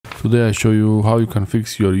Today I show you how you can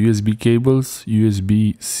fix your USB cables,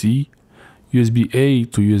 USB-C, USB-A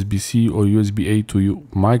to USB-C or USB-A to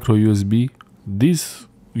micro USB. This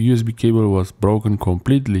USB cable was broken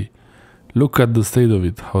completely. Look at the state of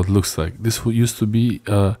it, how it looks like. This used to be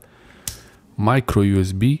a micro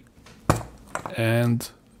USB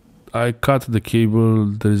and I cut the cable.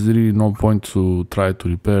 There's really no point to try to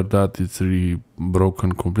repair that. It's really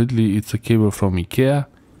broken completely. It's a cable from IKEA,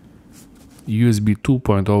 USB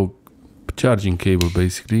 2.0 charging cable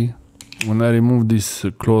basically. When I remove this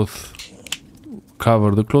cloth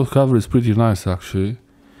cover, the cloth cover is pretty nice actually.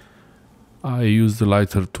 I use the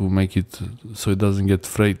lighter to make it so it doesn't get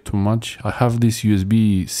frayed too much. I have these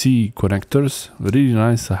USB-C connectors, really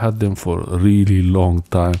nice. I had them for a really long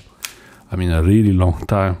time. I mean a really long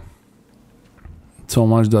time. So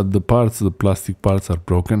much that the parts, the plastic parts are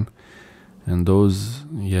broken. And those,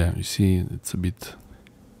 yeah, you see it's a bit...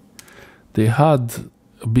 They had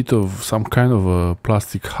a bit of some kind of a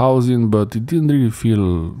plastic housing, but it didn't really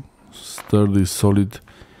feel sturdy, solid.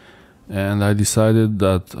 And I decided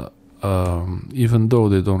that even though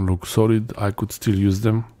they don't look solid, I could still use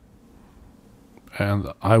them. And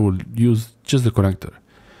I would use just the connector.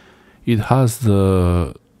 It has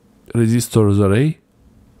the resistors array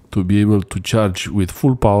to be able to charge with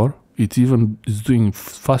full power. It even is doing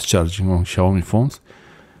fast charging on Xiaomi phones.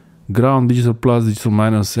 Ground, digital plus, digital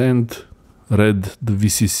minus, and red, the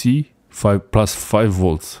VCC 5 plus 5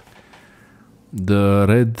 volts. The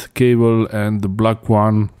red cable and the black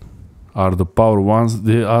one are the power ones.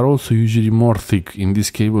 They are also usually more thick. In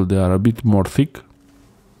this cable they are a bit more thick.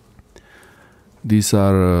 These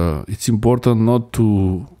are it's important not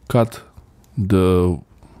to cut the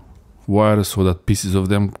wires so that pieces of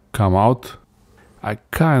them come out. I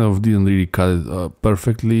kind of didn't really cut it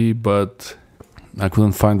perfectly, but I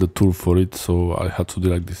couldn't find the tool for it, so I had to do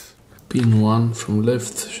like this. Pin 1 from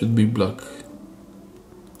left should be black.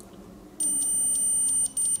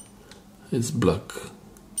 It's black.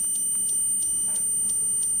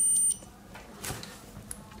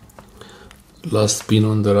 Last pin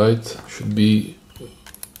on the right should be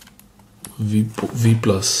V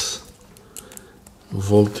plus.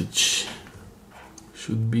 Voltage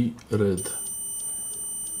should be red.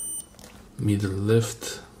 Middle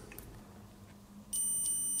left,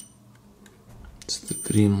 it's the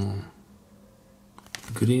green one.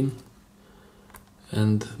 Green.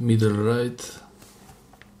 And middle right,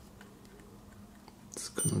 it's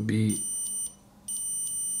gonna be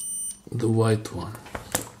the white one.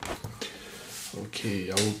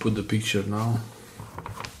 Okay, I will put the picture now.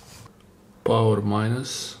 Power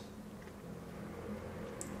minus,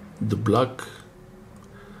 the black,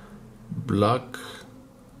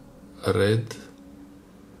 red,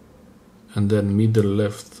 and then middle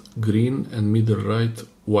left green and middle right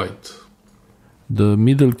white. The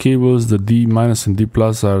middle cables, the D minus and D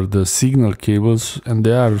plus, are the signal cables and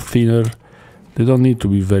they are thinner. They don't need to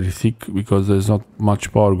be very thick because there's not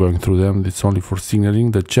much power going through them. It's only for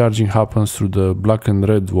signaling. The charging happens through the black and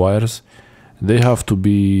red wires. They have to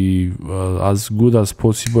be as good as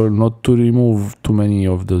possible, not to remove too many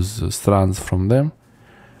of those strands from them.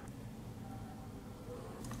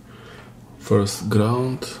 First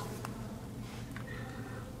ground,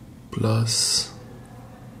 plus,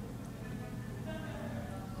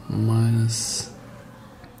 minus.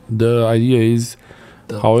 The idea is,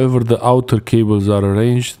 however the outer cables are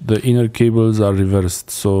arranged, the inner cables are reversed.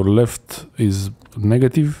 So left is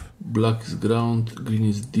negative. Black is ground, green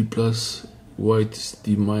is D plus, white is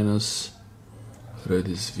D minus, red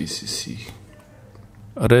is VCC.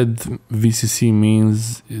 Red VCC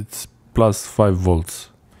means it's plus 5 volts.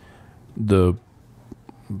 The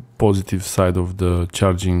positive side of the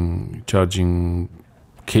charging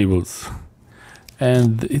cables.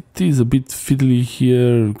 And it is a bit fiddly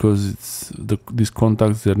here because these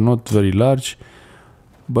contacts, they're not very large.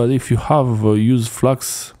 But if you have used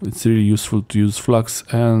flux, it's really useful to use flux,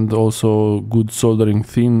 and also good soldering,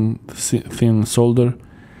 thin solder,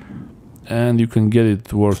 and you can get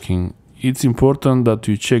it working. It's important that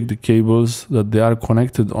you check the cables, that they are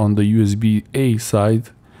connected on the USB-A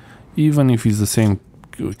side, even if it's the same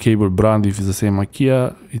cable brand, if it's the same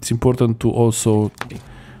IKEA. It's important to also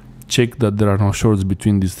check that there are no shorts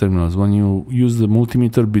between these terminals. When you use the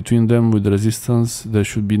multimeter between them with the resistance, there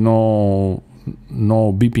should be no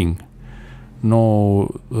beeping, no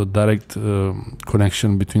direct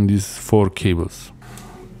connection between these 4 cables.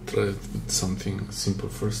 Try it with something simple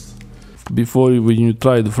first. When you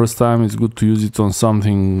try it the first time, it's good to use it on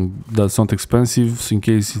something that's not expensive in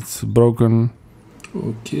case it's broken.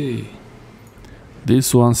 Okay,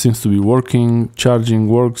 this one seems to be working, charging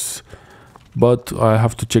works, but I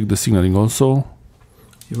have to check the signaling also.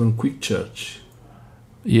 Even quick charge.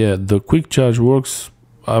 Yeah, the quick charge works.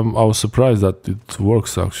 I was surprised that it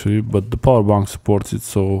works actually, but the power bank supports it,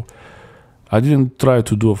 so I didn't try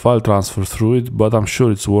to do a file transfer through it, but I'm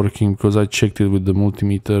sure it's working because I checked it with the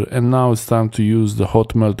multimeter. And now it's time to use the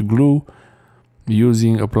hot melt glue,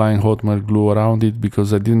 applying hot melt glue around it,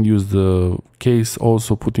 because I didn't use the case.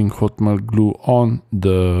 Also putting hot melt glue on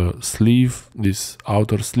the sleeve, this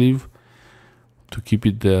outer sleeve, to keep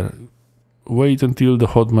it there. Wait until the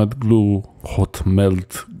hot melt glue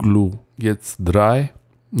gets dry,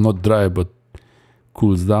 not dry but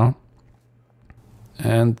cools down,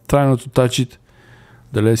 and try not to touch it.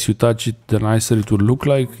 The less you touch it, the nicer it will look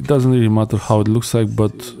like. It doesn't really matter how it looks like,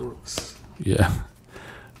 but yeah,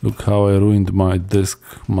 look how I ruined my desk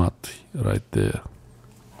mat right there.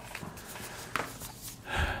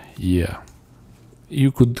 Yeah,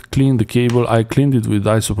 you could clean the cable. I cleaned it with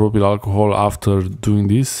isopropyl alcohol after doing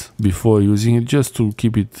this, before using it, just to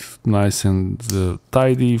keep it nice and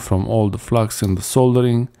tidy from all the flux and the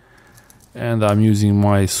soldering. And I'm using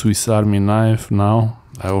my Swiss Army knife now.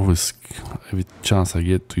 I always, every chance I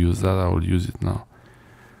get to use that, I will use it now.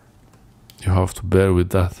 You have to bear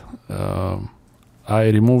with that. I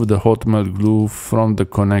removed the hot melt glue from the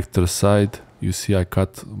connector side. You see I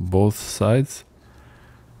cut both sides.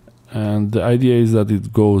 And the idea is that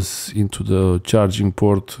it goes into the charging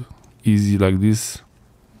port easy like this.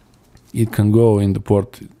 It can go in the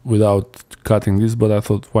port without cutting this, but I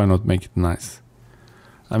thought, why not make it nice?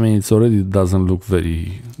 I mean, it's already doesn't look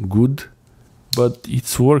very good, but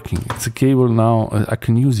it's working. It's a cable now, I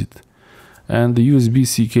can use it. And the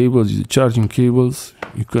USB-C cables, the charging cables,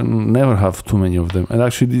 you can never have too many of them. And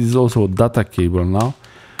actually this is also a data cable now.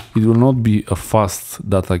 It will not be a fast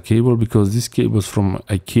data cable, because these cables from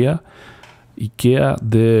IKEA,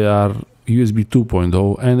 they are USB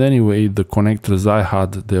 2.0, and anyway the connectors I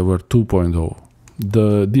had, they were 2.0.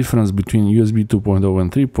 The difference between USB 2.0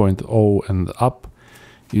 and 3.0 and up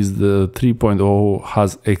is the 3.0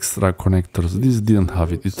 has extra connectors. This didn't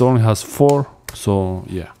have it. It only has 4, so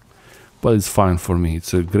yeah. But it's fine for me.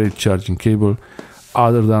 It's a great charging cable.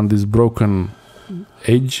 Other than this broken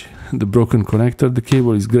edge, the broken connector, the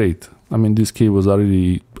cable is great. I mean, these cables are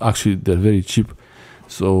really, actually they're very cheap.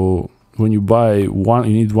 So when you buy one,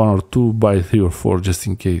 you need 1 or 2, buy 3 or 4 just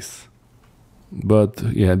in case. But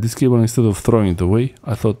yeah, this cable, instead of throwing it away,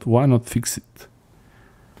 I thought, why not fix it?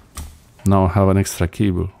 Now I have an extra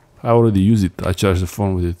cable. I already use it. I charge the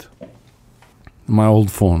phone with it. My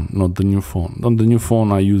old phone, not the new phone. On the new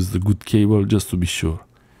phone I use the good cable just to be sure.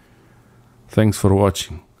 Thanks for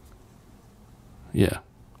watching. Yeah,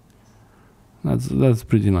 that's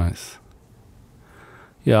pretty nice.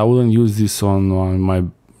 Yeah, I wouldn't use this on my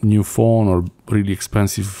new phone or really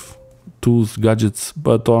expensive tools, gadgets,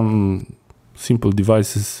 but on simple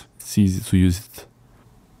devices it's easy to use it.